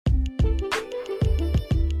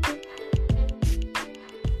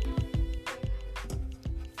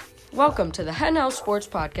Welcome to the Hen House Sports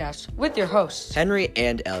Podcast with your hosts, Henry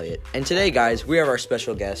and Elliot. And today, guys, we have our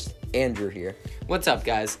special guest, Andrew, here. What's up,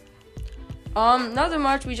 guys? Nothing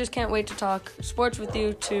much. We just can't wait to talk sports with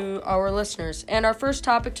you to our listeners. And our first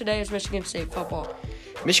topic today is Michigan State football.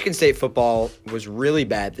 Michigan State football was really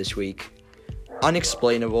bad this week.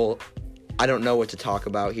 Unexplainable. I don't know what to talk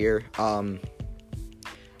about here.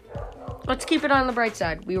 Let's keep it on the bright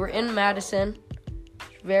side. We were in Madison.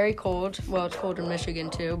 Very cold. Well, it's cold in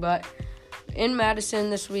Michigan too, but in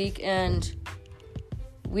Madison this week, and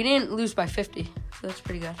we didn't lose by 50, so that's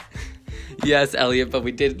pretty good. Yes, Elliot, but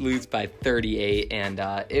we did lose by 38, and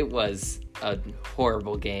it was a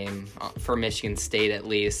horrible game for Michigan State, at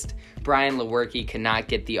least. Brian Lewerke could not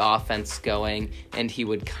get the offense going, and he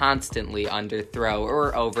would constantly underthrow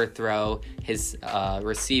or overthrow his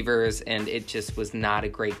receivers, and it just was not a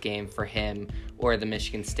great game for him or the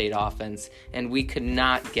Michigan State offense. And we could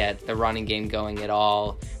not get the running game going at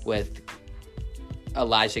all with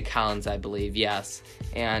Elijah Collins, I believe, yes.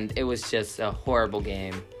 And it was just a horrible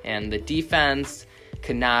game. And the defense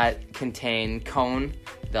could not contain Cone,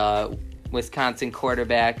 the Wisconsin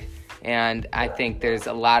quarterback. And I think there's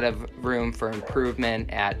a lot of room for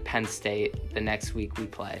improvement at Penn State the next week we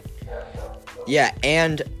play. Yeah,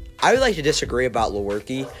 and I would like to disagree about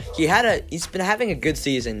Lewerke. He's been having a good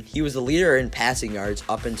season. He was the leader in passing yards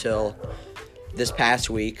up until this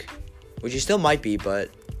past week, which he still might be,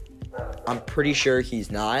 but I'm pretty sure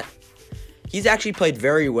he's not. He's actually played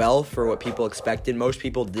very well for what people expected. Most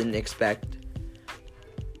people didn't expect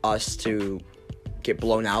us to get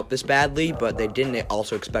blown out this badly, but they didn't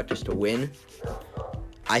also expect us to win.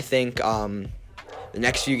 I think the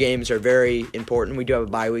next few games are very important. We do have a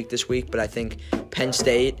bye week this week, but I think Penn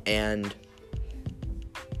State and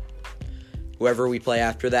whoever we play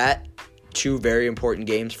after that, two very important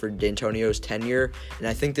games for D'Antonio's tenure, and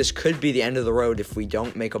I think this could be the end of the road if we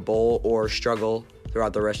don't make a bowl or struggle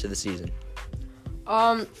throughout the rest of the season.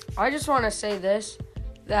 I just want to say this,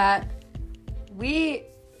 that we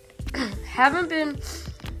haven't been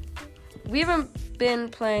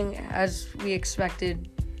playing as we expected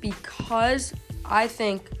because I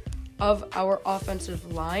think of our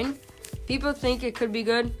offensive line. People think it could be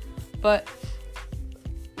good, but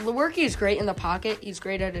Lewerke is great in the pocket. He's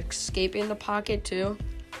great at escaping the pocket too.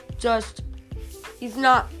 He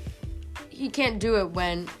can't do it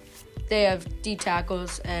when they have D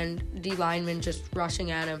tackles and D linemen just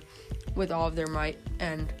rushing at him with all of their might,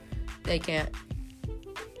 and he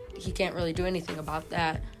can't really do anything about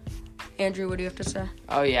that. Andrew, what do you have to say?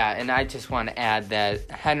 Oh, yeah, and I just want to add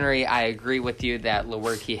that, Henry, I agree with you that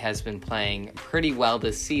Lewerke has been playing pretty well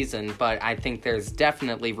this season, but I think there's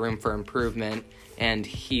definitely room for improvement, and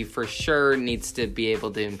he for sure needs to be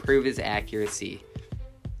able to improve his accuracy.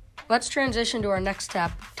 Let's transition to our next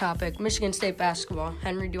topic, Michigan State basketball.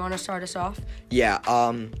 Henry, do you want to start us off? Yeah,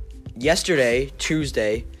 yesterday,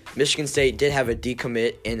 Tuesday, Michigan State did have a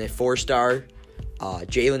decommit in a 4-star.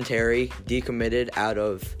 Jalen Terry decommitted out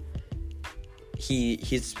of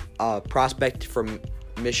he's a prospect from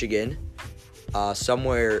Michigan,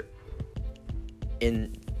 somewhere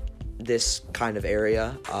in this kind of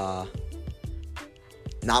area.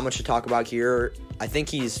 Not much to talk about here. I think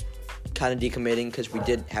he's kind of decommitting because we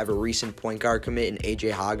did have a recent point guard commit in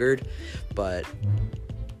AJ Hoggard, but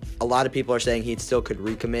a lot of people are saying he still could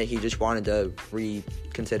recommit. He just wanted to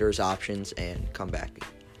reconsider his options and come back,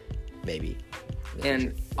 maybe.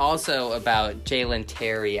 And also about Jalen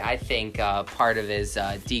Terry, I think part of his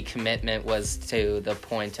decommitment was to the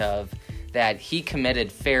point of that he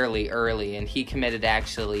committed fairly early, and he committed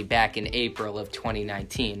actually back in April of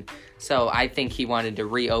 2019. So I think he wanted to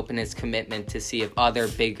reopen his commitment to see if other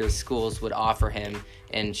bigger schools would offer him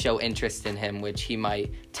and show interest in him, which he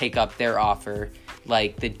might take up their offer,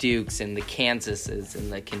 like the Dukes and the Kansases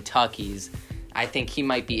and the Kentuckys. I think he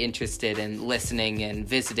might be interested in listening and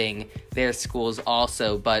visiting their schools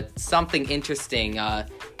also. But something interesting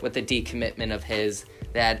with the decommitment of his,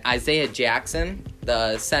 that Isaiah Jackson,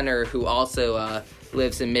 the center who also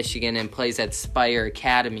lives in Michigan and plays at Spire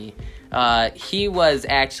Academy, he was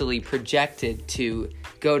actually projected to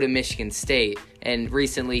go to Michigan State. And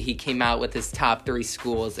recently he came out with his top 3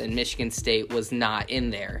 schools, and Michigan State was not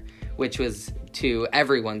in there, which was, to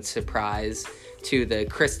everyone's surprise, to the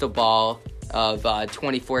crystal ball of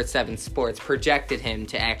 24/7 Sports, projected him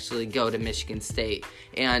to actually go to Michigan State.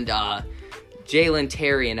 And Jalen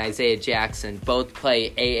Terry and Isaiah Jackson both play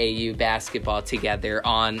AAU basketball together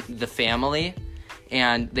on The Family,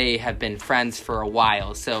 and they have been friends for a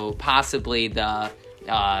while. So possibly the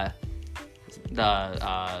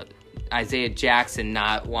Isaiah Jackson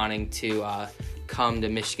not wanting to come to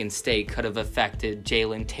Michigan State could have affected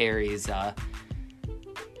Jalen Terry's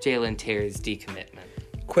Jalen Terry's decommitment.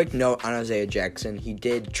 Quick note on Isaiah Jackson. He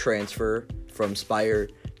did transfer from Spire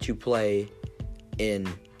to play in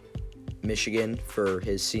Michigan for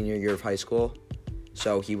his senior year of high school.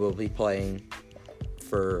 So he will be playing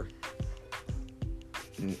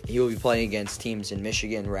against teams in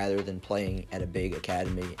Michigan rather than playing at a big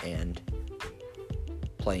academy and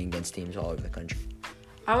playing against teams all over the country.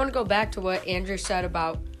 I want to go back to what Andrew said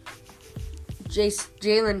about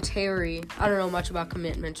Jalen Terry. I don't know much about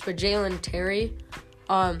commitments, but Jalen Terry,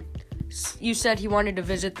 you said he wanted to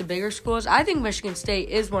visit the bigger schools. I think Michigan State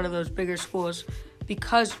is one of those bigger schools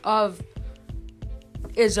because of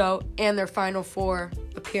Izzo and their Final Four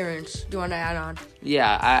appearance. Do you want to add on?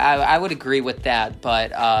 Yeah, I would agree with that,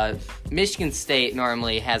 but Michigan State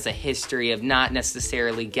normally has a history of not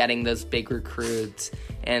necessarily getting those big recruits,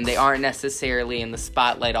 and they aren't necessarily in the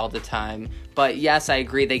spotlight all the time. But yes, I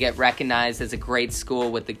agree they get recognized as a great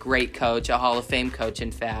school with a great coach, a Hall of Fame coach,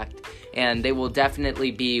 in fact, and they will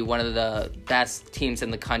definitely be one of the best teams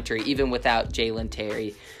in the country, even without Jalen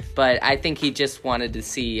Terry. But I think he just wanted to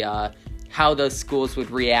see how those schools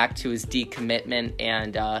would react to his decommitment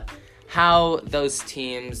and how those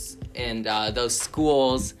teams and those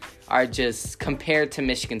schools are just compared to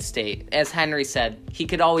Michigan State. As Henry said, he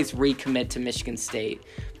could always recommit to Michigan State,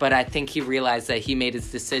 but I think he realized that he made his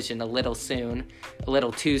decision a little too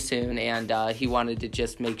soon, and he wanted to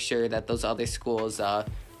just make sure that those other schools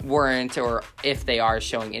weren't, or if they are,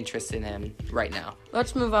 showing interest in him right now.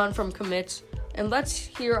 Let's move on from commits, and let's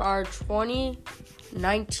hear our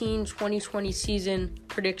 2019-2020 season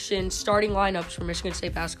predictions, starting lineups for Michigan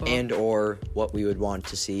State basketball. And or what we would want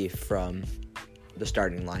to see from the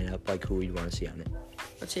starting lineup, like who we'd want to see on it.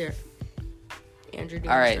 Let's hear it. Andrew,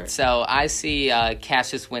 all right, so I see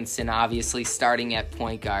Cassius Winston obviously starting at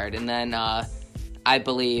point guard, and then I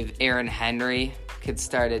believe Aaron Henry could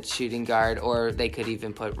start at shooting guard, or they could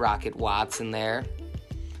even put Rocket Watts in there.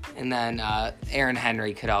 And then Aaron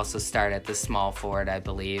Henry could also start at the small forward, I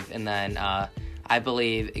believe. And then I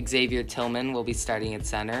believe Xavier Tillman will be starting at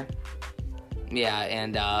center. Yeah,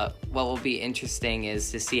 and what will be interesting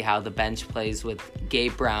is to see how the bench plays with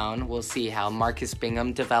Gabe Brown. We'll see how Marcus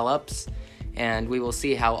Bingham develops, and we will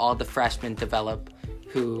see how all the freshmen develop,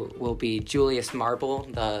 who will be Julius Marble,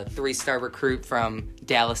 the 3-star recruit from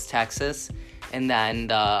Dallas, Texas, and then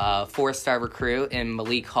the 4-star recruit in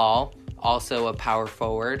Malik Hall, also a power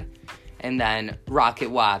forward, and then Rocket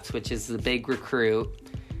Watts, which is the big recruit.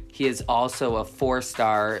 He is also a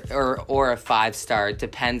 4-star or a 5-star,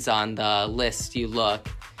 depends on the list you look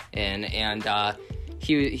in. And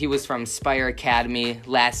he was from Spire Academy.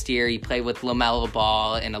 Last year, he played with LaMelo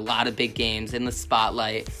Ball in a lot of big games in the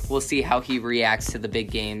spotlight. We'll see how he reacts to the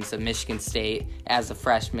big games of Michigan State as a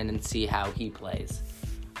freshman and see how he plays.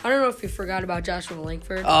 I don't know if you forgot about Joshua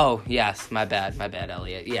Langford. Oh, yes. My bad,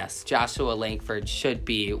 Elliot. Yes, Joshua Langford should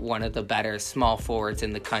be one of the better small forwards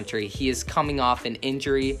in the country. He is coming off an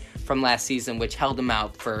injury from last season, which held him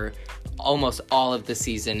out for almost all of the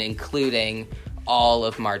season, including all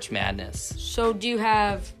of March Madness. So do you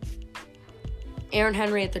have Aaron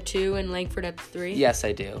Henry at the 2 and Langford at the 3? Yes,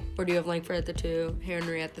 I do. Or do you have Langford at the 2,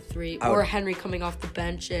 Henry at the 3, or Henry coming off the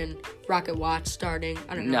bench and Rocket Watts starting?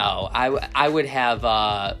 I don't know. No, I would have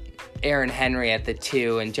Aaron Henry at the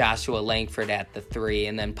 2 and Joshua Langford at the 3,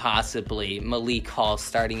 and then possibly Malik Hall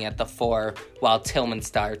starting at the 4 while Tillman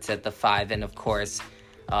starts at the 5, and of course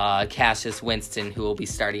Cassius Winston, who will be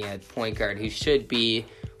starting at point guard, who should be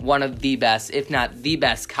one of the best, if not the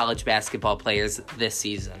best, college basketball players this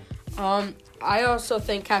season. I also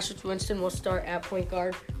think Cassius Winston will start at point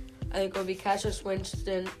guard. I think it will be Cassius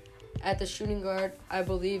Winston at the shooting guard. I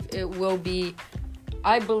believe it will be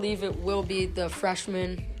the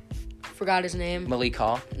freshman. Forgot his name. Malik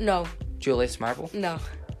Hall? No. Julius Marble? No.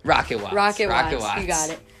 Rocket Watts. Rocket Watts. You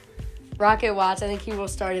got it. Rocket Watts. I think he will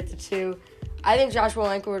start at the 2. I think Joshua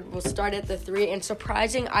Langford will start at the 3. And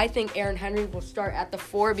surprising, I think Aaron Henry will start at the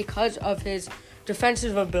 4 because of his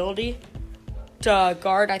defensive ability to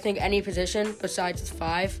guard, I think, any position besides the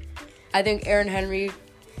 5. I think Aaron Henry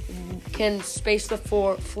can space the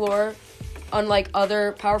floor unlike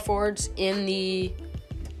other power forwards in the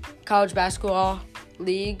college basketball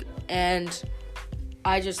league, and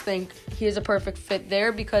I just think he is a perfect fit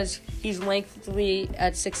there because he's lengthily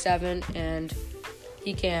at 6'7", and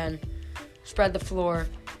he can spread the floor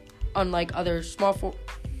unlike other small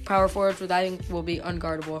power forwards, which I think will be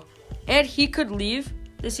unguardable. And he could leave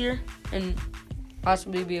this year and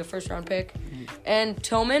possibly be a first-round pick. And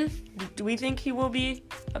Tillman, do we think he will be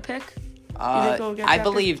a pick? I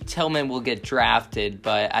believe Tillman will get drafted,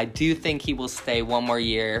 but I do think he will stay one more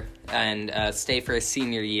year and stay for his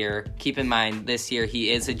senior year. Keep in mind, this year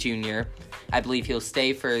he is a junior, I believe he'll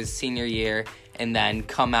stay for his senior year and then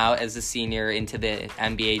come out as a senior into the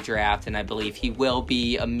NBA draft. And I believe he will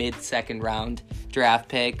be a mid-second round draft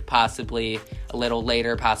pick, possibly a little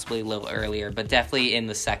later, possibly a little earlier, but definitely in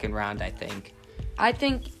the second round, I think. I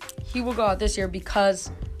think he will go out this year because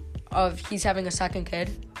of he's having a second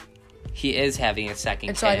kid. He is having a second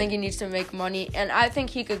And so kid. I think he needs to make money. And I think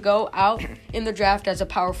he could go out in the draft as a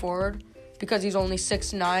power forward because he's only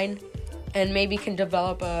 6'9", and maybe can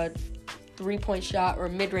develop a three-point shot or a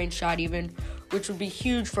mid-range shot even, which would be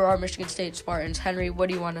huge for our Michigan State Spartans. Henry, what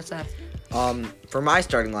do you want to say? For my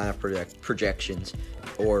starting lineup projections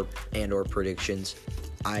or predictions,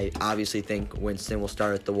 I obviously think Winston will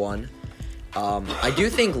start at the 1. I do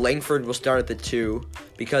think Langford will start at the 2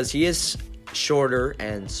 because he is shorter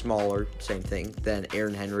and smaller, same thing, than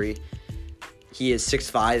Aaron Henry. He is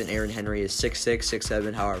 6'5", and Aaron Henry is 6'6",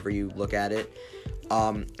 6'7", however you look at it.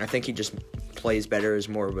 I think he just plays better as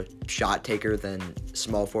more of a shot taker than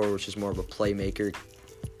small forward, which is more of a playmaker,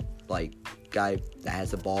 like guy that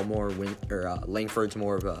has the ball more. Langford's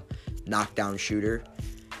more of a knockdown shooter,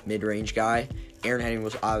 mid-range guy. Aaron Henry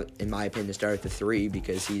was, in my opinion, start at the 3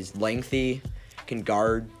 because he's lengthy, can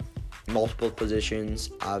guard multiple positions,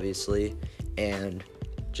 obviously, and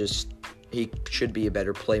just he should be a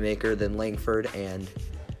better playmaker than Langford and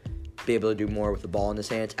be able to do more with the ball in his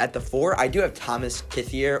hands. At the 4, I do have Thomas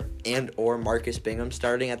Kithier and or Marcus Bingham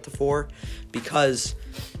starting at the 4 because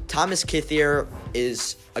Thomas Kithier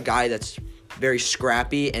is a guy that's very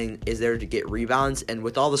scrappy and is there to get rebounds. And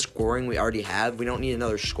with all the scoring we already have, we don't need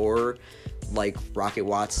another scorer like Rocket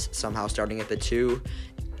Watts somehow starting at the 2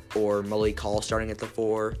 or Malik Hall starting at the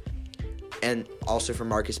 4. And also for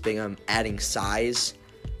Marcus Bingham, adding size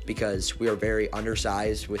because we are very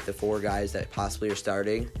undersized with the 4 guys that possibly are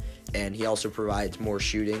starting. And he also provides more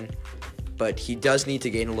shooting. But he does need to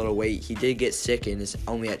gain a little weight. He did get sick and is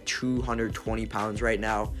only at 220 pounds right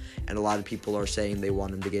now. And a lot of people are saying they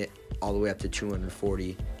want him to get all the way up to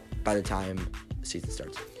 240 by the time the season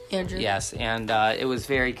starts. Andrew? Yes, and it was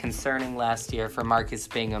very concerning last year for Marcus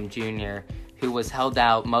Bingham Jr., who was held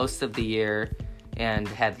out most of the year and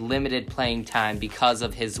had limited playing time because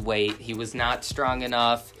of his weight. He was not strong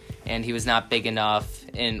enough, and he was not big enough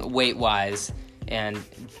in weight-wise and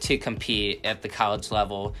to compete at the college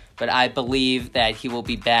level. But I believe that he will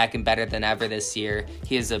be back and better than ever this year.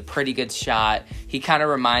 He has a pretty good shot. He kind of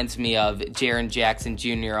reminds me of Jaren Jackson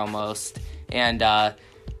Jr. almost. And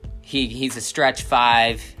he's a stretch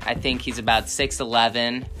 5. I think he's about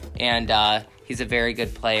 6'11", and he's a very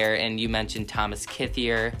good player. And you mentioned Thomas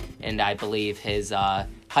Kithier, and I believe his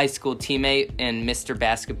high school teammate and Mr.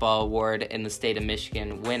 Basketball Award in the state of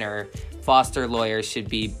Michigan winner, Foster Loyer, should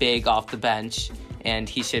be big off the bench, and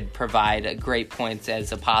he should provide great points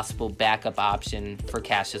as a possible backup option for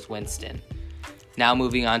Cassius Winston. Now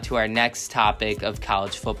moving on to our next topic of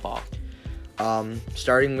college football.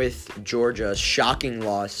 Starting with Georgia's shocking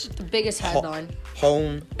loss. The biggest headline.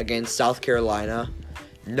 Home against South Carolina.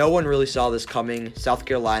 No one really saw this coming. South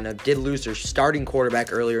Carolina did lose their starting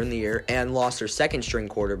quarterback earlier in the year and lost their second-string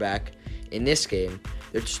quarterback in this game.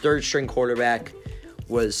 Their third-string quarterback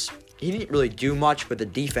he didn't really do much, but the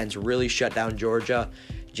defense really shut down Georgia.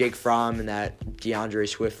 Jake Fromm and that DeAndre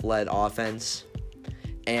Swift-led offense.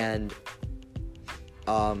 And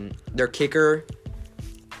their kicker,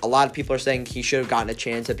 a lot of people are saying he should have gotten a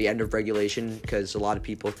chance at the end of regulation because a lot of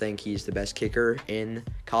people think he's the best kicker in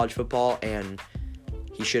college football, and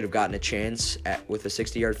he should have gotten a chance with a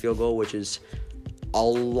 60-yard field goal, which is a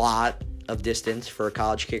lot of distance for a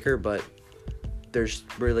college kicker, but there's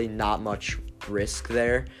really not much risk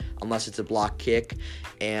there unless it's a block kick.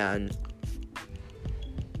 And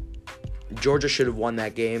Georgia should have won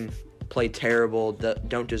that game. Played terrible.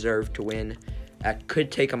 Don't deserve to win. That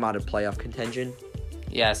could take them out of playoff contention.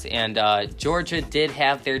 Yes, and Georgia did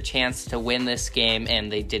have their chance to win this game,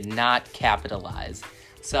 and they did not capitalize.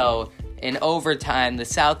 So in overtime, the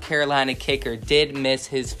South Carolina kicker did miss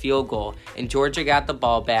his field goal, and Georgia got the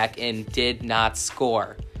ball back and did not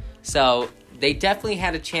score. So they definitely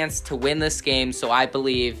had a chance to win this game, so I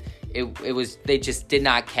believe they just did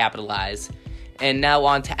not capitalize. And now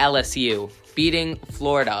on to LSU, beating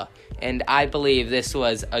Florida. And I believe this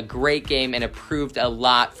was a great game, and it proved a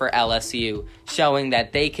lot for LSU, showing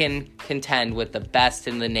that they can contend with the best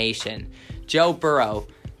in the nation. Joe Burrow,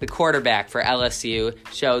 the quarterback for LSU,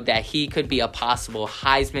 showed that he could be a possible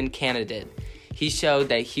Heisman candidate. He showed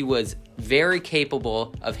that he was very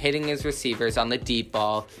capable of hitting his receivers on the deep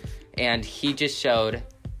ball, and he just showed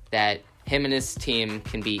that him and his team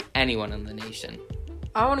can beat anyone in the nation.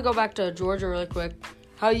 I want to go back to Georgia really quick.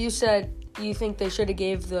 How you said you think they should have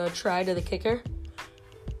gave the try to the kicker.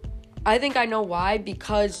 I think I know why,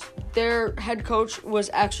 because their head coach was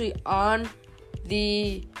actually on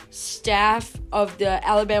the staff of the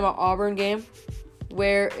Alabama-Auburn game,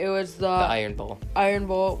 where it was the Iron Bowl. Iron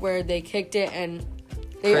Bowl, where they kicked it and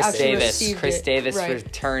they Chris actually Davis. received Chris it. Davis Right.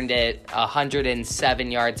 returned it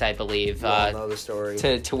 107 yards, I believe, You all know the story.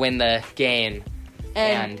 to win the game.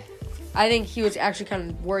 And I think he was actually kind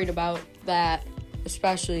of worried about that,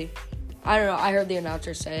 especially. I don't know. I heard the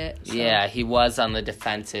announcer say it. So. Yeah, he was on the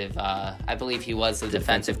defensive. I believe he was the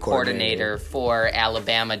defensive coordinator for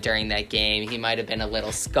Alabama during that game. He might have been a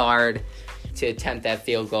little scarred to attempt that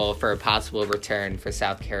field goal for a possible return for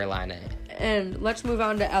South Carolina. And let's move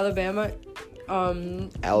on to Alabama.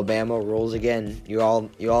 Alabama rolls again. You all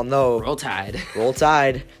know. Roll Tide. Roll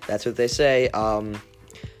Tide. That's what they say.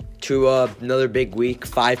 To another big week,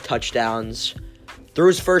 5 touchdowns. Threw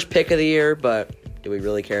his first pick of the year, but do we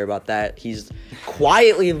really care about that? He's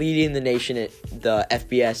quietly leading the nation at the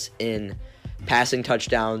FBS in passing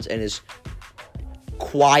touchdowns and is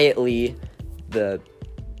quietly the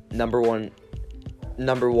number one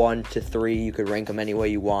to 3. You could rank them any way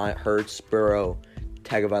you want. Hurts, Burrow,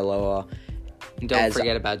 Tagovailoa. And don't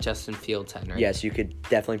forget about Justin Fields, Henry. Yes, you could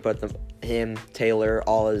definitely put him, Taylor,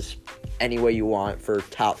 all as any way you want for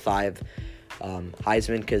top 5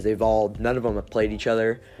 Heisman, because none of them have played each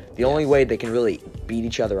other. The only way they can really beat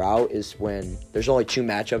each other out is when there's only 2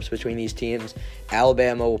 matchups between these teams.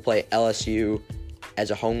 Alabama will play LSU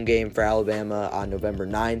as a home game for Alabama on November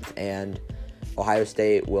 9th, and Ohio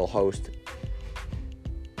State will host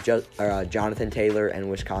Jonathan Taylor and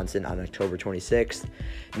Wisconsin on October 26th.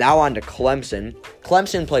 Now on to Clemson.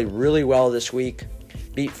 Clemson played really well this week,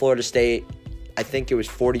 beat Florida State. I think it was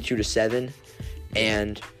 42-7,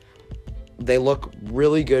 and they look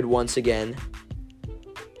really good once again.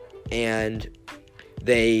 And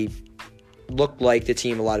they look like the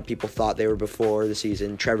team a lot of people thought they were before the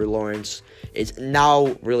season. Trevor Lawrence is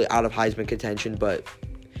now really out of Heisman contention, but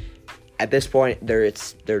at this point, they're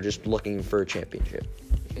just looking for a championship.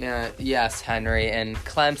 Yes, Henry, and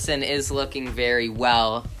Clemson is looking very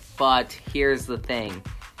well, but here's the thing.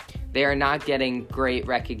 They are not getting great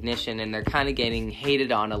recognition, and they're kind of getting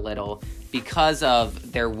hated on a little because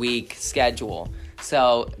of their weak schedule.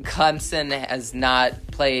 So Clemson has not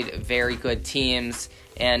played very good teams,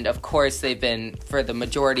 and of course they've been, for the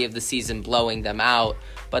majority of the season, blowing them out,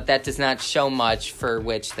 but that does not show much for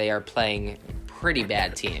which they are playing pretty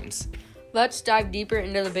bad teams. Let's dive deeper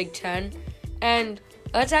into the Big Ten, and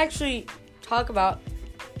let's actually talk about,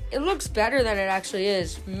 it looks better than it actually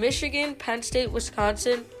is. Michigan, Penn State,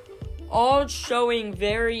 Wisconsin, all showing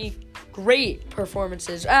very great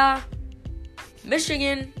performances.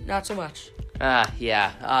 Michigan, not so much.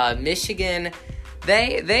 Michigan,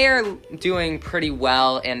 they are doing pretty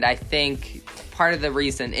well, and I think part of the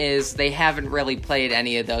reason is they haven't really played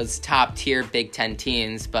any of those top-tier Big Ten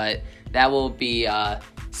teams, but that will be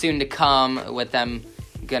soon to come with them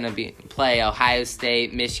going to play Ohio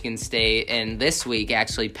State, Michigan State, and this week,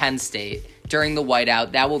 actually, Penn State during the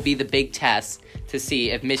whiteout. That will be the big test to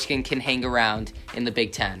see if Michigan can hang around in the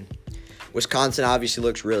Big Ten. Wisconsin obviously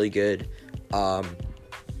looks really good.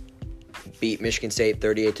 Beat Michigan State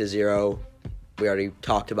 38-0. We already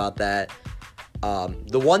talked about that.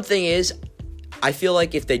 The one thing is, I feel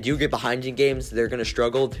like if they do get behind in games, they're going to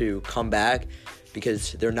struggle to come back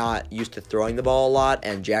because they're not used to throwing the ball a lot,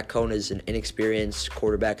 and Jack Cohn is an inexperienced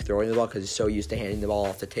quarterback throwing the ball because he's so used to handing the ball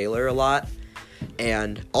off to Taylor a lot.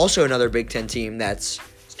 And also another Big Ten team that's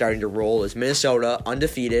starting to roll is Minnesota,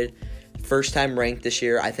 undefeated, first time ranked this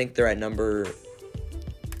year. I think they're at number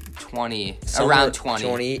 20, around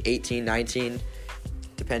 20, 18, 19,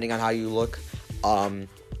 depending on how you look.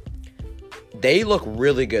 They look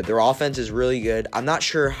really good. Their offense is really good. I'm not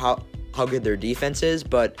sure how good their defense is,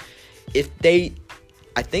 but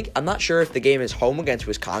I'm not sure if the game is home against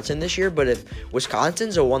Wisconsin this year, but if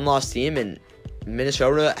Wisconsin's a one-loss team and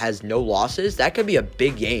Minnesota has no losses, that could be a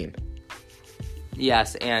big game.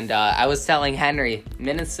 Yes, and I was telling Henry,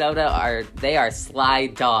 Minnesota are sly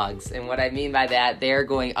dogs, and what I mean by that, they are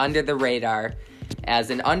going under the radar as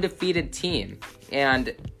an undefeated team.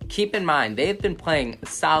 And keep in mind, they've been playing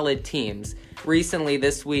solid teams. Recently,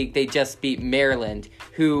 this week, they just beat Maryland,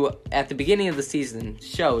 who at the beginning of the season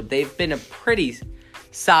showed they've been a pretty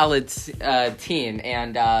solid team.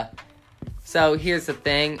 And so here's the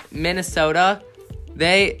thing, Minnesota,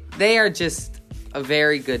 they are just a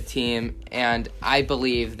very good team, and I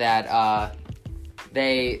believe that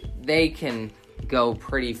they can go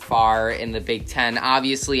pretty far in the Big Ten.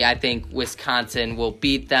 Obviously, I think Wisconsin will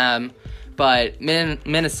beat them, but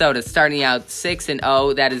Minnesota starting out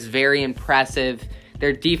 6-0, that is very impressive.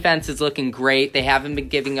 Their defense is looking great. They haven't been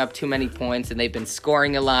giving up too many points, and they've been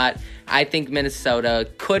scoring a lot. I think Minnesota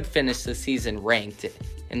could finish the season ranked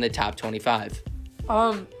in the top 25.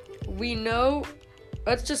 We know.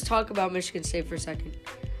 Let's just talk about Michigan State for a second.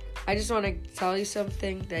 I just want to tell you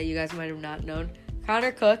something that you guys might have not known.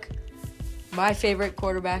 Connor Cook, my favorite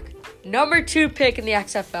quarterback, number 2 pick in the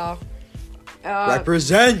XFL.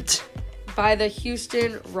 Represent! By the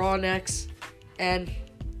Houston Roughnecks. And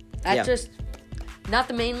that's just not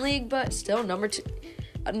the main league, but still number 2.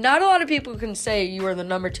 Not a lot of people can say you were the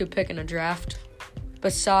number 2 pick in a draft,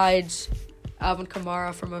 besides Alvin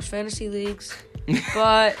Kamara for most fantasy leagues.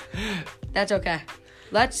 But that's okay.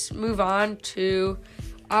 Let's move on to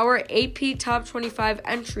our AP Top 25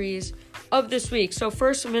 entries of this week. So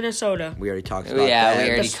first, Minnesota. We already talked about Yeah, that. we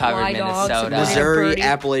already The covered Sly Dogs Minnesota. and Missouri, Purdy.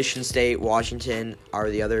 Appalachian State, Washington are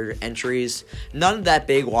the other entries. None that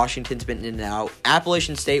big. Washington's been in and out.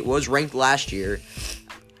 Appalachian State was ranked last year.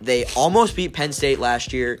 They almost beat Penn State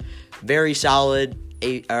last year. Very solid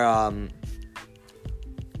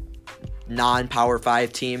non-Power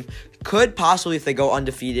 5 team. Could possibly, if they go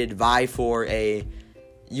undefeated, vie for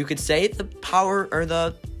you could say the Power or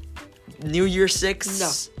the New Year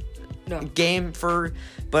 6 No. game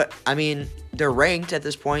but I mean, they're ranked at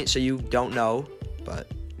this point, so you don't know, but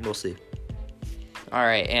we'll see. All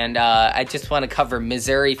right, and I just want to cover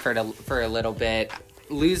Missouri for a little bit.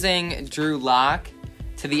 Losing Drew Lock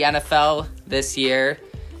to the NFL this year,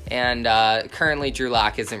 and currently Drew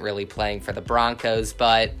Lock isn't really playing for the Broncos,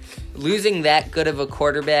 but losing that good of a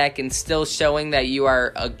quarterback and still showing that you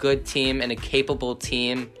are a good team and a capable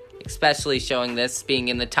team, especially showing this being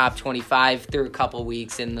in the top 25 through a couple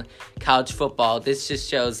weeks in college football, this just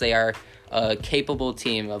shows they are a capable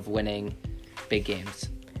team of winning big games.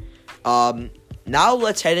 Now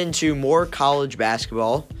let's head into more college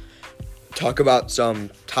basketball. Talk about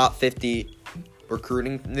some top 50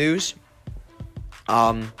 recruiting news.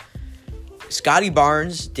 Scotty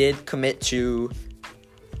Barnes did commit to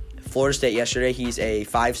Florida State yesterday. He's a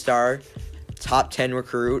 5-star, top 10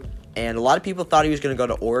 recruit. And a lot of people thought he was going to go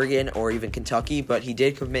to Oregon or even Kentucky, but he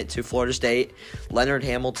did commit to Florida State. Leonard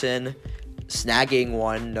Hamilton snagging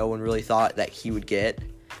one no one really thought that he would get.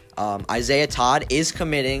 Isaiah Todd is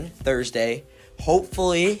committing Thursday.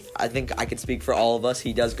 Hopefully, I think I can speak for all of us,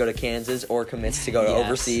 he does go to Kansas or commits to go to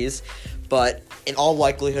overseas. But in all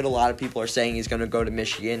likelihood, a lot of people are saying he's going to go to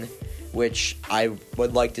Michigan, which I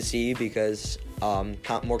would like to see because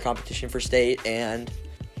more competition for state and,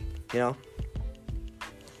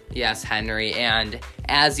 Yes, Henry, and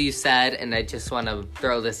as you said, and I just want to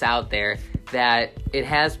throw this out there, that it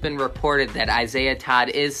has been reported that Isaiah Todd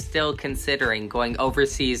is still considering going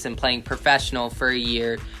overseas and playing professional for a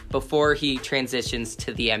year before he transitions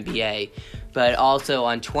to the NBA. But also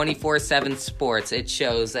on 24/7 Sports, it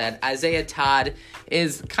shows that Isaiah Todd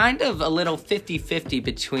is kind of a little 50-50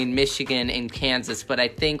 between Michigan and Kansas, but I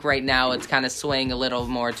think right now it's kind of swaying a little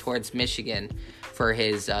more towards Michigan for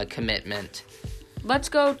his commitment. Let's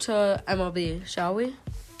go to MLB, shall we?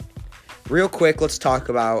 Real quick, let's talk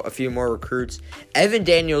about a few more recruits. Evan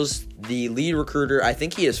Daniels, the lead recruiter, I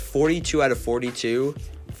think he is 42 out of 42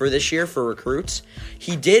 for this year for recruits.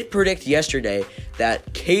 He did predict yesterday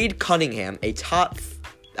that Cade Cunningham, I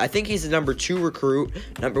think he's the number 2 recruit,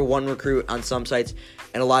 number 1 recruit on some sites,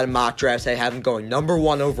 and a lot of mock drafts I have him going number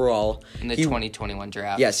 1 overall. In the 2021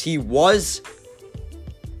 draft. Yes, he was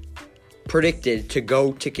predicted to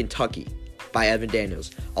go to Kentucky by Evan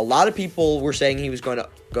Daniels. A lot of people were saying he was going to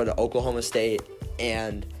go to Oklahoma State,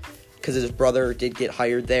 and because his brother did get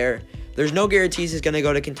hired there. There's no guarantees he's going to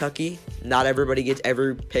go to Kentucky. Not everybody gets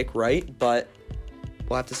every pick right, but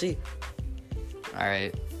we'll have to see. All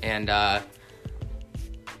right, and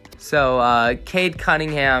so Cade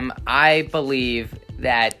Cunningham, I believe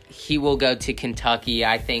that he will go to Kentucky.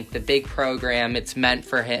 I think the big program, it's meant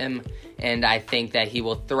for him. And I think that he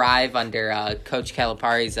will thrive under Coach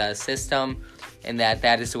Calipari's system, and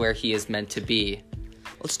that is where he is meant to be.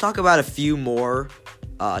 Let's talk about a few more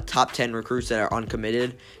top 10 recruits that are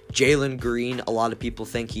uncommitted. Jalen Green, a lot of people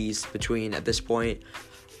think he's between, at this point,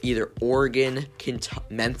 either Oregon,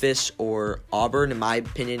 Memphis, or Auburn. In my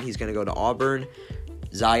opinion, he's going to go to Auburn.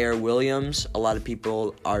 Zaire Williams, a lot of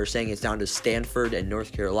people are saying it's down to Stanford and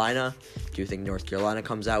North Carolina. Do you think North Carolina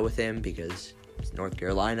comes out with him because it's North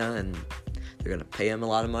Carolina and they're going to pay him a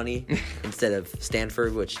lot of money instead of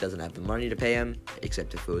Stanford, which doesn't have the money to pay him,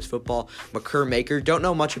 except if it was football? Makur Maker, don't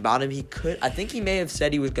know much about him. I think he may have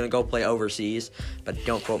said he was going to go play overseas, but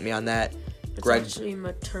don't quote me on that. It's actually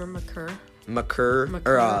Matur.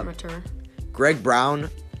 Greg Brown,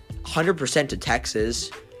 100% to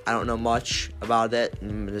Texas. I don't know much about it.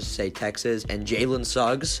 I'm going to say Texas. And Jalen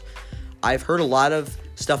Suggs, I've heard a lot of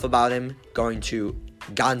stuff about him going to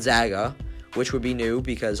Gonzaga, which would be new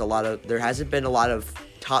because there hasn't been a lot of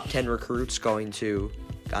top 10 recruits going to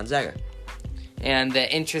Gonzaga. And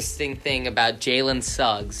the interesting thing about Jalen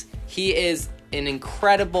Suggs, he is an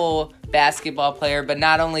incredible basketball player, but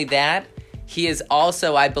not only that, he is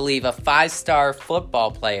also, I believe, a 5-star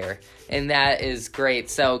football player, and that is great.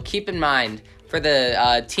 So keep in mind, for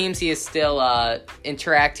the teams he is still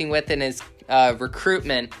interacting with in his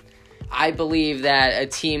recruitment, I believe that a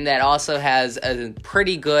team that also has a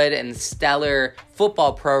pretty good and stellar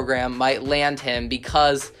football program might land him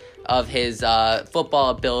because of his football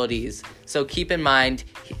abilities. So keep in mind,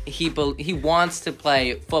 he wants to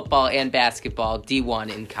play football and basketball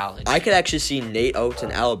D1 in college. I could actually see Nate Oates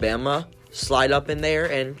in Alabama slide up in there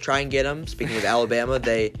and try and get him. Speaking of Alabama,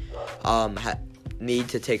 they need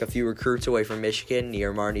to take a few recruits away from Michigan,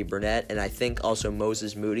 near Marnie Burnett, and I think also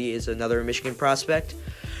Moses Moody is another Michigan prospect.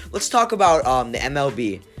 Let's talk about the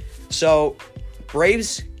MLB. So,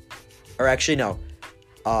 Braves, or actually no,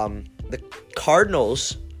 the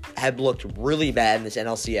Cardinals have looked really bad in this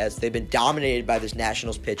NLCS. They've been dominated by this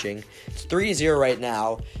Nationals pitching. It's 3-0 right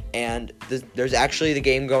now, and there's actually the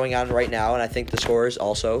game going on right now, and I think the score is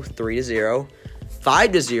also 3-0,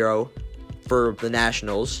 5-0 for the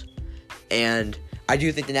Nationals, and I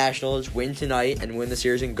do think the Nationals win tonight and win the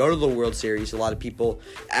series and go to the World Series. A lot of people,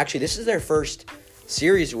 actually, this is their first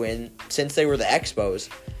series win since they were the Expos,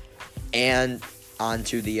 and on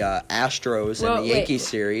to the Astros and the Yankees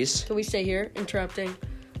series. Can we stay here? Interrupting.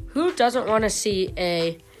 Who doesn't want to see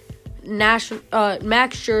a Max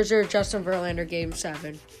Scherzer, Justin Verlander Game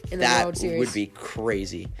 7 in the World Series? That would be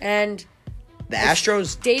crazy. And the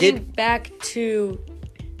Astros dating back to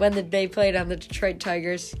when they played on the Detroit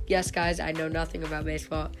Tigers. Yes, guys, I know nothing about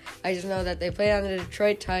baseball. I just know that they played on the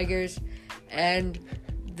Detroit Tigers, and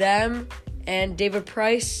them and David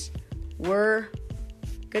Price were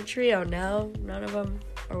a good trio. Now none of them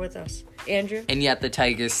are with us. Andrew? And yet the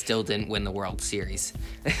Tigers still didn't win the World Series.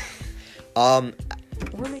 On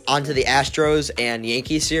to the Astros and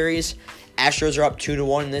Yankees series. Astros are up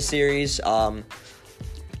 2-1 in this series.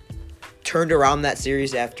 Turned around that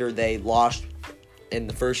series after they lost in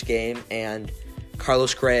the first game, and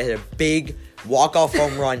Carlos Correa hit a big walk-off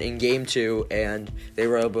home run in Game 2, and they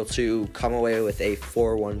were able to come away with a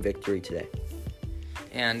 4-1 victory today.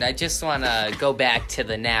 And I just want to go back to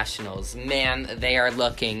the Nationals. Man, they are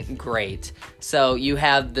looking great. So you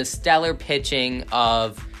have the stellar pitching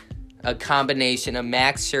of a combination of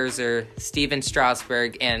Max Scherzer, Steven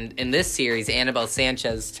Strasburg, and in this series, Anibal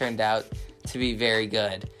Sanchez turned out to be very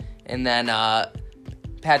good. And then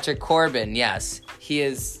Patrick Corbin, yes, he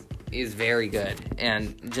is very good.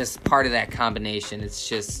 And just part of that combination, it's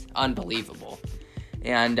just unbelievable.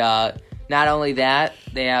 And not only that,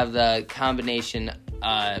 they have the combination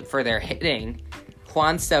for their hitting.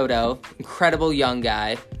 Juan Soto, incredible young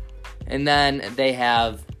guy. And then they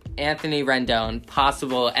have Anthony Rendon,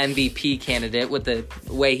 possible MVP candidate with the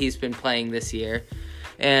way he's been playing this year.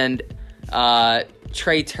 And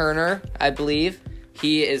Trey Turner, I believe.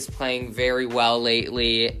 He is playing very well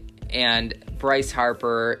lately. And Bryce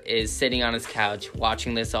Harper is sitting on his couch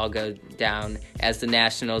watching this all go down as the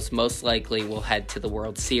Nationals most likely will head to the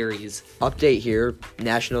World Series. Update here.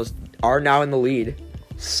 Nationals are now in the lead,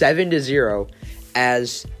 7-0,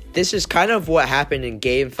 as this is kind of what happened in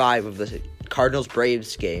Game 5 of the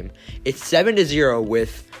Cardinals-Braves game. It's 7-0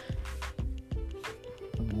 with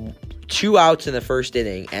 2 outs in the first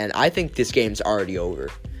inning, and I think this game's already over.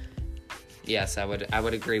 Yes, I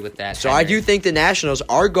would agree with that. So Henry. I do think the Nationals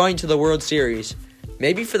are going to the World Series,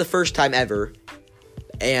 maybe for the first time ever,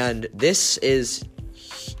 and this is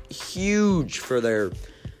huge for their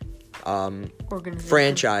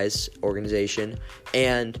franchise organization,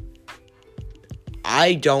 and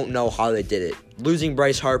I don't know how they did it. Losing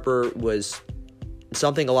Bryce Harper was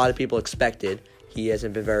something a lot of people expected. He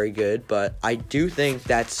hasn't been very good, but I do think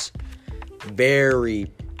that's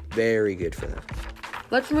very, very good for them.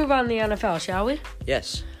 Let's move on to the NFL, shall we?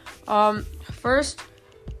 Yes. First,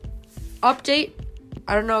 update.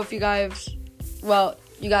 I don't know if you guys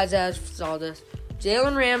have saw this.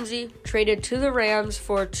 Jalen Ramsey traded to the Rams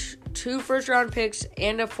for 2 first-round picks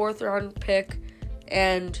and a 4th-round pick,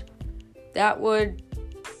 and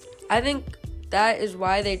I think that is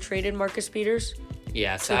why they traded Marcus Peters to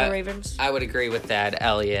the Ravens. I would agree with that,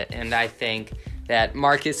 Elliot, and I think that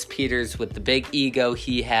Marcus Peters, with the big ego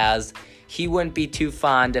he has, he wouldn't be too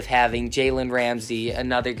fond of having Jalen Ramsey,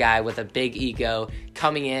 another guy with a big ego,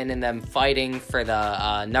 coming in and them fighting for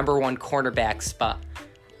the number 1 cornerback spot.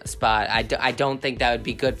 I don't think that would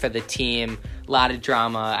be good for the team. A lot of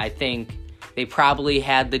drama. I think they probably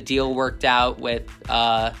had the deal worked out with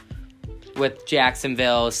with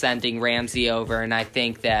Jacksonville sending Ramsey over, and I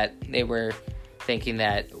think that they were thinking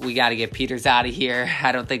that we got to get Peters out of here.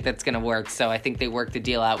 I don't think that's going to work, so I think they worked the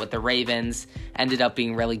deal out with the Ravens. Ended up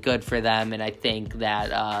being really good for them, and I think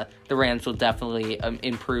that the Rams will definitely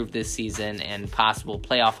improve this season and possible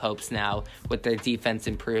playoff hopes now with their defense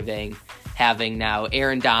improving, having now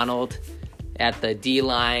Aaron Donald at the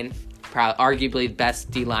D-line, arguably the best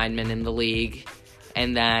D-lineman in the league,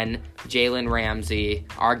 and then Jalen Ramsey,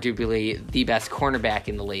 arguably the best cornerback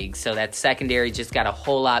in the league. So that secondary just got a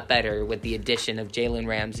whole lot better with the addition of Jalen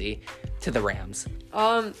Ramsey to the Rams.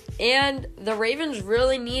 And the Ravens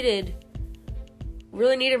really needed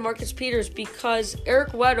Marcus Peters because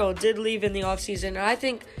Eric Weddle did leave in the offseason. And I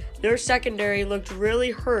think their secondary looked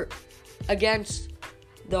really hurt against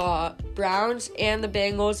the Browns and the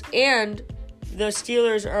Bengals. And the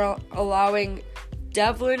Steelers are allowing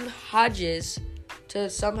Devlin Hodges to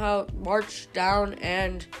somehow march down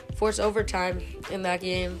and force overtime in that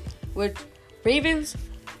game, which Ravens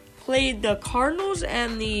played the Cardinals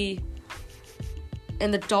and the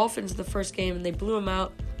Dolphins the first game, and they blew them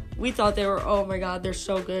out. We thought they were, oh my God, they're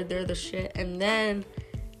so good, they're the shit, and then,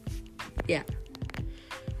 yeah.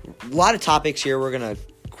 A lot of topics here. We're going to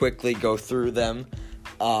quickly go through them.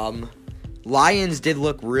 Lions did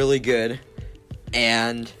look really good,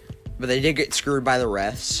 but they did get screwed by the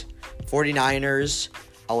refs. 49ers,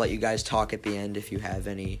 I'll let you guys talk at the end if you have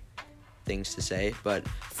any things to say. But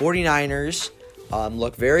 49ers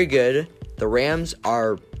look very good. The Rams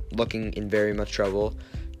are looking in very much trouble.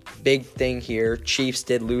 Big thing here, Chiefs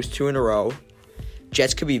did lose 2 in a row.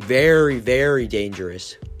 Jets could be very, very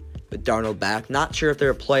dangerous with Darnold back. Not sure if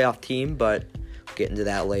they're a playoff team, but we'll get into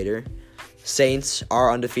that later. Saints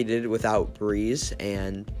are undefeated without Breeze,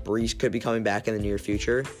 and Breeze could be coming back in the near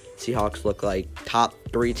future. Seahawks look like top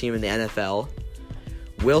 3 team in the NFL.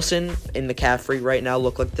 Wilson and McCaffrey right now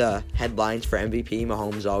look like the headlines for MVP.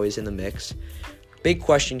 Mahomes always in the mix. Big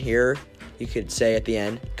question here, you could say at the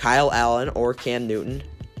end, Kyle Allen or Cam Newton.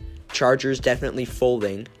 Chargers definitely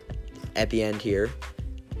folding at the end here.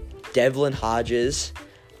 Devlin Hodges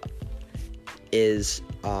is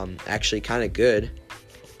actually kind of good.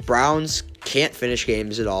 Browns can't finish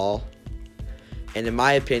games at all. And in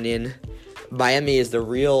my opinion, Miami is the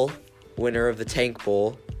real winner of the Tank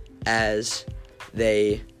Bowl as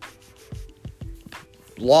they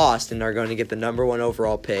lost and are going to get the number 1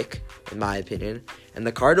 overall pick, in my opinion. And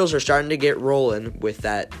the Cardinals are starting to get rolling with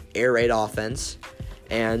that air raid offense.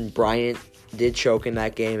 And Bryant did choke in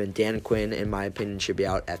that game, and Dan Quinn, in my opinion, should be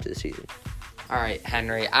out after the season. All right,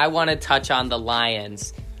 Henry, I want to touch on the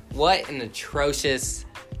Lions. What an atrocious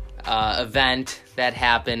event that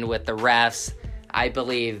happened with the refs. I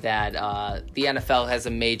believe that the NFL has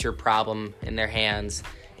a major problem in their hands,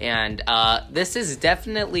 and this is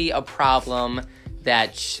definitely a problem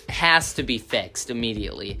that has to be fixed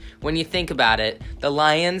immediately. When you think about it, the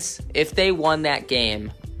Lions, if they won that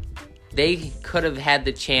game, they could have had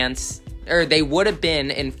the chance, or they would have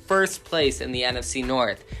been in first place in the NFC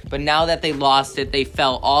North. But now that they lost it, they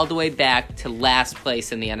fell all the way back to last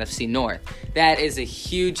place in the NFC North. That is a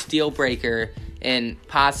huge deal breaker in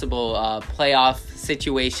possible playoff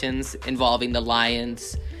situations involving the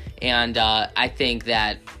Lions. And I think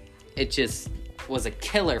that it just was a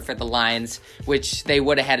killer for the Lions, which they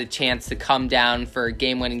would have had a chance to come down for a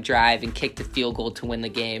game-winning drive and kick the field goal to win the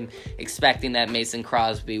game, expecting that Mason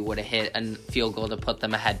Crosby would have hit a field goal to put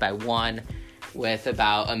them ahead by 1 with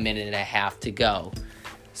about a minute and a half to go.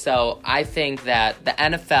 So I think that the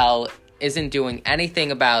NFL isn't doing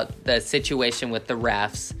anything about the situation with the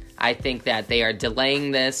refs. I think that they are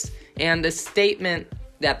delaying this, and the statement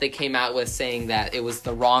that they came out with saying that it was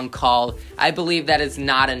the wrong call, I believe that is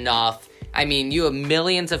not enough. I mean, you have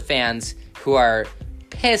millions of fans who are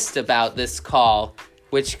pissed about this call,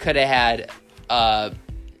 which could have had...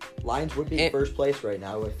 Lions would be in first place right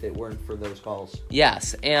now if it weren't for those calls.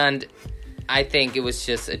 Yes, and I think it was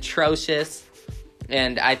just atrocious,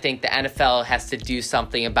 and I think the NFL has to do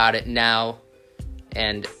something about it now,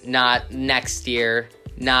 and not next year,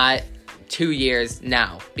 not 2 years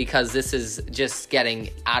now, because this is just getting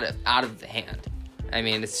out of the hand. I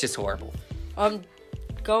mean, it's just horrible.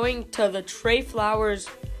 Going to the Trey Flowers,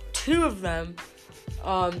 2 of them,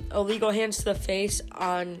 illegal hands to the face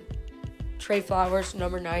on Trey Flowers,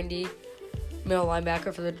 number 90, middle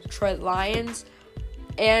linebacker for the Detroit Lions.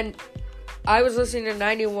 And I was listening to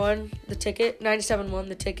 97.1,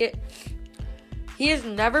 the ticket. He has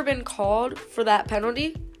never been called for that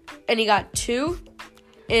penalty, and he got 2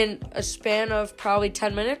 in a span of probably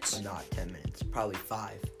 10 minutes. Not 10 minutes, probably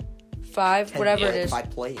 5. 5, whatever it is. 5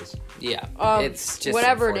 plays. Yeah, it's just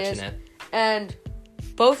whatever unfortunate. it is. And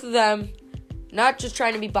both of them not just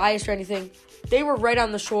trying to be biased or anything, they were right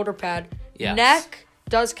on the shoulder pad. Yes. Neck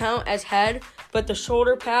does count as head, but the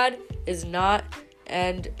shoulder pad is not.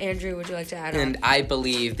 And Andrew, would you like to add on? And I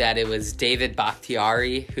believe that it was David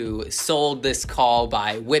Bakhtiari who sold this call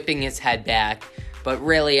by whipping his head back. But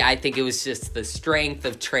really, I think it was just the strength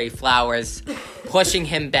of Trey Flowers pushing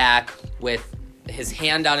him back with his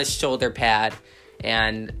hand on his shoulder pad.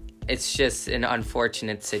 And it's just an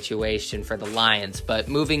unfortunate situation for the Lions. But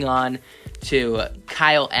moving on to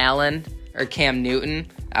Kyle Allen or Cam Newton,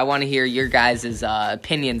 I want to hear your guys'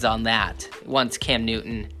 opinions on that once Cam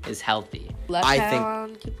Newton is healthy. Let I Kyle think-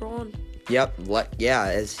 Allen keep rolling. Yep.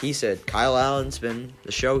 As he said, Kyle Allen's been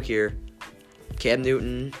the show here. Cam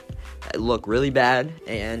Newton look really bad,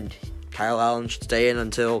 and Kyle Allen should stay in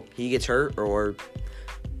until he gets hurt or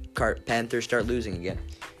Panthers start losing again.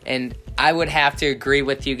 And I would have to agree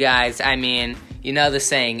with you guys. I mean, you know the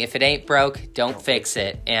saying, if it ain't broke, don't fix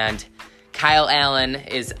it. And Kyle Allen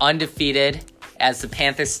is undefeated as the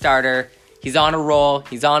Panthers starter. He's on a roll.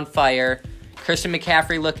 He's on fire. Christian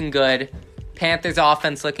McCaffrey looking good. Panthers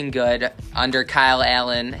offense looking good under Kyle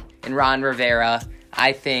Allen and Ron Rivera.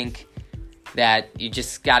 I think that you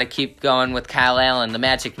just got to keep going with Kyle Allen, the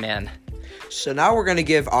Magic Man. So now we're going to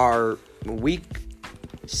give our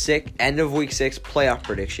end of week 6 playoff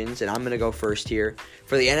predictions, and I'm going to go first here.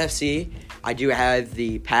 For the NFC, I do have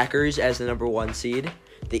the Packers as the number 1 seed,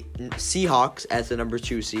 the Seahawks as the number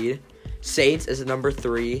 2 seed, Saints as the number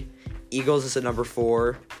 3, Eagles as the number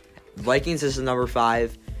 4, Vikings as the number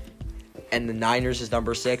 5, and the Niners as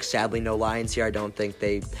number 6. Sadly, no Lions here. I don't think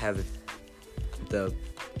they have the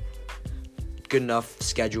good enough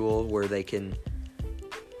schedule where they can,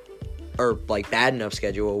 or bad enough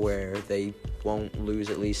schedule where they won't lose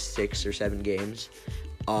at least 6 or 7 games.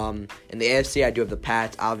 In the AFC, I do have the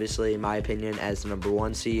Pats, obviously, in my opinion, as the number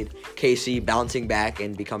 1 seed. KC bouncing back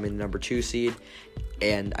and becoming the number 2 seed.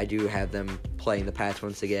 And I do have them playing the Pats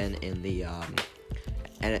once again in the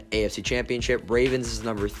AFC Championship. Ravens is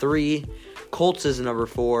number 3. Colts is number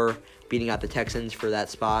 4, beating out the Texans for that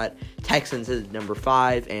spot. Texans is number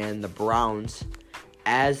 5, and the Browns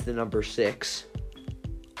as the number 6.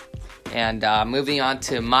 And moving on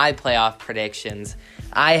to my playoff predictions,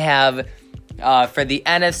 I have, for the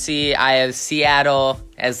NFC, I have Seattle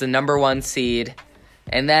as the number 1 seed.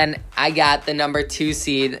 And then I got the number 2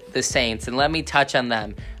 seed, the Saints. And let me touch on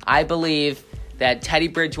them. I believe that Teddy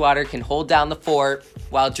Bridgewater can hold down the fort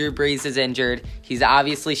while Drew Brees is injured. He's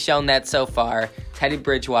obviously shown that so far. Teddy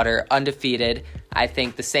Bridgewater, undefeated. I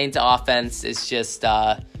think the Saints offense is just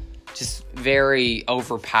very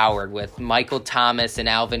overpowered with Michael Thomas and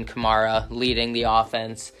Alvin Kamara leading the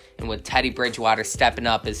offense, and with Teddy Bridgewater stepping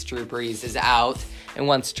up as Drew Brees is out. And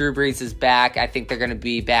once Drew Brees is back, I think they're going to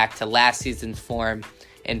be back to last season's form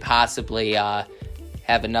and possibly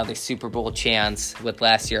have another Super Bowl chance, with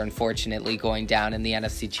last year unfortunately going down in the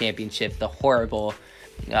NFC Championship, the horrible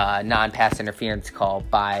non-pass interference call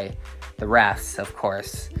by the refs, of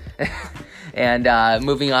course. And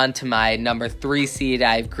moving on to my number 3 seed,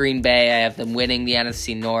 I have Green Bay. I have them winning the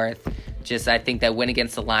NFC North. I think that win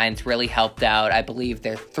against the Lions really helped out. I believe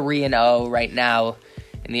they're 3-0 right now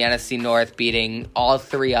in the NFC North, beating all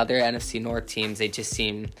 3 other NFC North teams. They just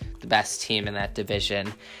seem the best team in that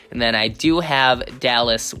division. And then I do have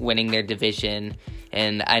Dallas winning their division.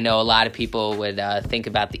 And I know a lot of people would think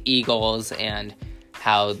about the Eagles and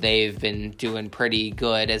how they've been doing pretty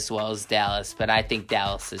good, as well as Dallas. But I think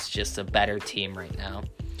Dallas is just a better team right now.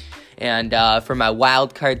 And for my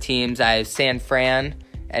wild card teams, I have San Fran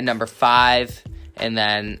at number 5. And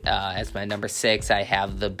then as my number 6, I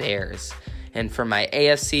have the Bears. And for my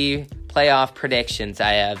AFC playoff predictions,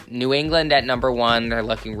 I have New England at number 1. They're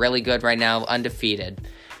looking really good right now, undefeated.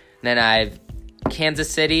 Then I have Kansas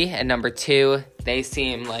City at number 2. They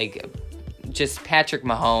seem like just Patrick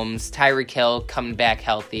Mahomes, Tyreek Hill coming back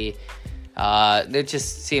healthy. They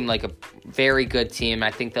just seem like a very good team.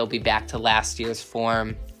 I think they'll be back to last year's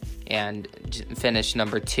form and finish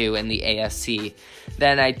number 2 in the AFC.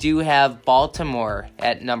 Then I do have Baltimore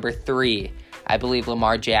at number 3. I believe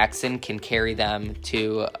Lamar Jackson can carry them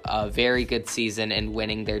to a very good season in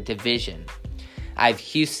winning their division. I have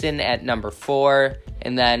Houston at number 4.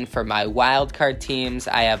 And then for my wild card teams,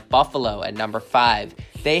 I have Buffalo at number 5.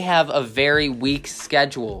 They have a very weak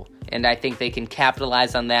schedule, and I think they can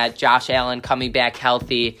capitalize on that. Josh Allen coming back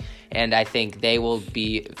healthy, and I think they will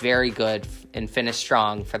be very good and finish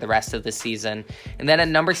strong for the rest of the season. And then at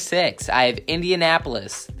number 6, I have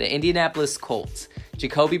Indianapolis, the Indianapolis Colts.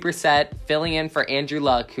 Jacoby Brissett filling in for Andrew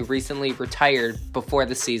Luck, who recently retired before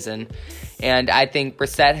the season. And I think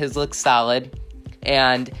Brissett has looked solid.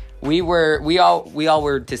 And we all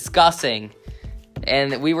were discussing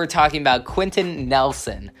And we were talking about Quentin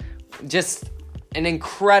Nelson. Just an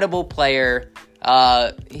incredible player.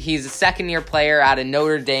 He's a second-year player out of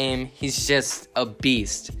Notre Dame. He's just a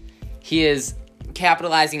beast. He is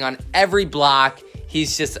capitalizing on every block.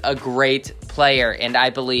 He's just a great player. And I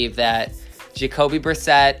believe that Jacoby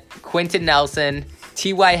Brissett, Quentin Nelson,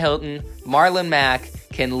 T.Y. Hilton, Marlon Mack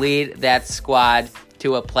can lead that squad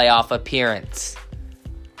to a playoff appearance.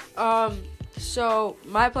 So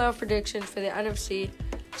my playoff predictions for the NFC: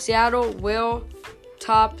 Seattle will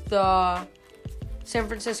top the San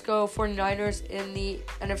Francisco 49ers in the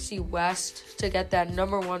NFC West to get that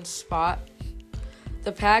number 1 spot.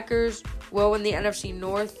 The Packers will win the NFC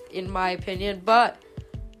North, in my opinion, but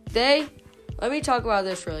let me talk about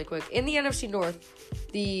this really quick. In the NFC North,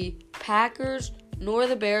 the Packers, nor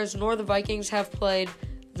the Bears, nor the Vikings have played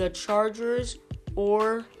the Chargers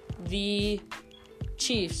or the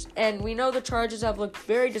Chiefs. And we know the Chargers have looked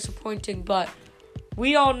very disappointing, but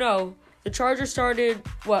we all know the Chargers started,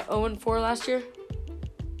 0-4 last year?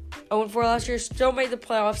 0-4 last year, still made the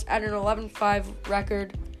playoffs at an 11-5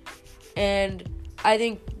 record. And I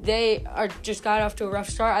think they are just got off to a rough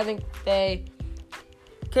start. I think they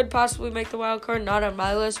could possibly make the wild card, not on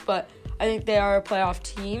my list, but I think they are a playoff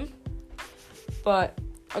team. But,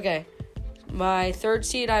 okay, my 3rd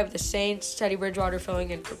seed, I have the Saints, Teddy Bridgewater filling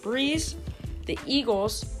in for Breeze. The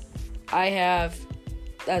Eagles, I have,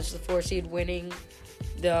 that's the 4th seed, winning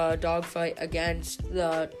the dogfight against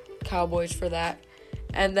the Cowboys for that.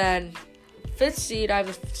 And then 5th seed, I have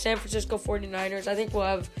the San Francisco 49ers. I think we'll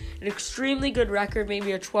have an extremely good record,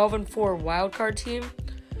 maybe a 12-4 wild card team.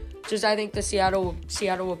 Just I think the Seattle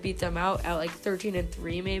will beat them out at like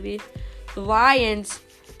 13-3 maybe. The Lions,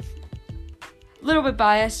 a little bit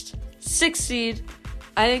biased, 6th seed.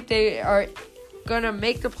 I think they are gonna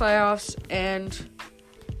make the playoffs, and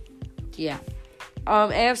yeah.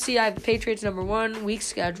 AFC, I have the Patriots number 1, weak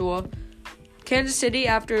schedule. Kansas City,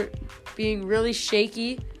 after being really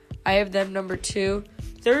shaky, I have them number 2.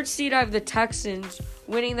 3rd seed, I have the Texans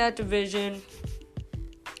winning that division.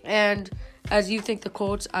 And as you think the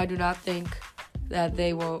Colts, I do not think that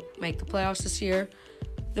they will make the playoffs this year.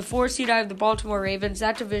 The 4th seed, I have the Baltimore Ravens.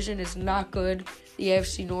 That division is not good, the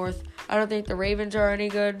AFC North. I don't think the Ravens are any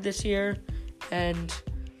good this year. And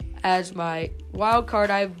as my wild card,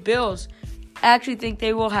 I have Bills. I actually think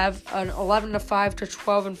they will have an 11-5 to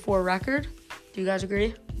 12-4 record. Do you guys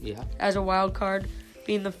agree? Yeah. As a wild card,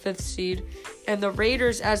 being the 5th seed. And the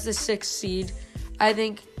Raiders as the 6th seed. I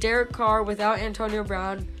think Derek Carr without Antonio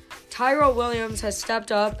Brown. Tyrell Williams has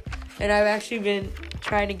stepped up, and I've actually been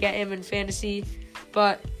trying to get him in fantasy.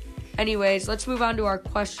 But anyways, let's move on to our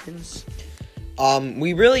questions.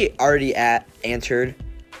 We really already answered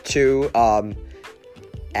to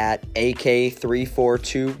at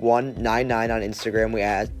AK342199 on Instagram. We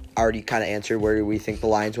already kind of answered where do we think the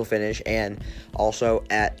Lions will finish, and also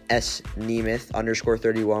at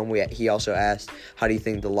SNemeth_31 he also asked how do you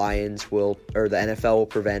think the Lions will, or the NFL will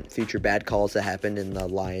prevent future bad calls that happened in the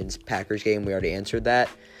Lions-Packers game. We already answered that.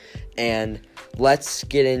 And let's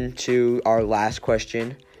get into our last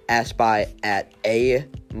question, asked by at A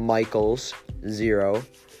Michaels0.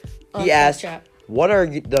 He asked, what are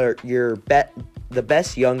the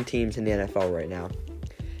best young teams in the NFL right now?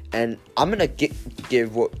 And I'm going to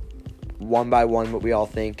give one by one what we all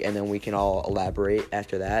think, and then we can all elaborate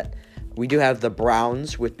after that. We do have the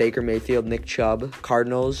Browns with Baker Mayfield, Nick Chubb.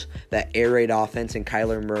 Cardinals, that air raid offense, and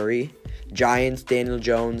Kyler Murray. Giants, Daniel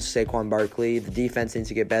Jones, Saquon Barkley. The defense needs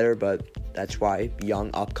to get better, but that's why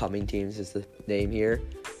young upcoming teams is the name here.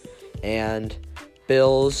 And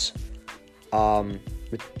Bills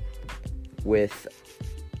with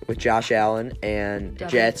Josh Allen, and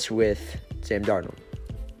Jets with Sam Darnold.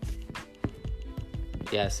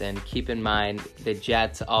 Yes, and keep in mind, the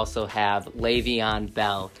Jets also have Le'Veon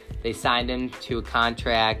Bell. They signed him to a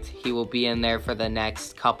contract. He will be in there for the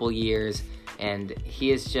next couple years, and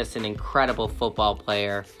he is just an incredible football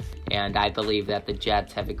player, and I believe that the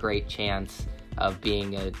Jets have a great chance of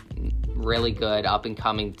being a really good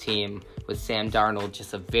up-and-coming team with Sam Darnold,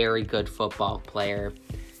 just a very good football player.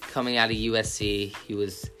 Coming out of USC, he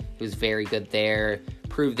was very good there.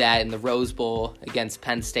 Proved that in the Rose Bowl against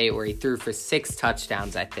Penn State, where he threw for 6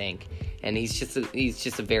 touchdowns, I think. And he's just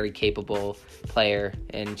a very capable player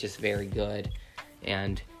and just very good.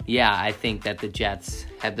 And yeah, I think that the Jets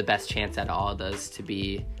have the best chance out of all of those to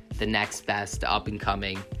be the next best up and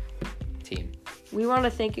coming team. We want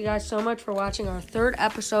to thank you guys so much for watching our 3rd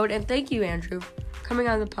episode, and thank you, Andrew, for coming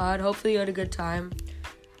on the pod. Hopefully you had a good time.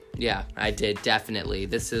 Yeah, I did, definitely.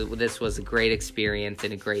 This was a great experience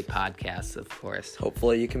and a great podcast, of course.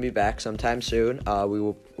 Hopefully you can be back sometime soon. We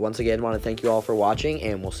will once again want to thank you all for watching,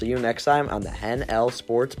 and we'll see you next time on the Hen L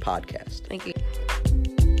Sports Podcast. Thank you.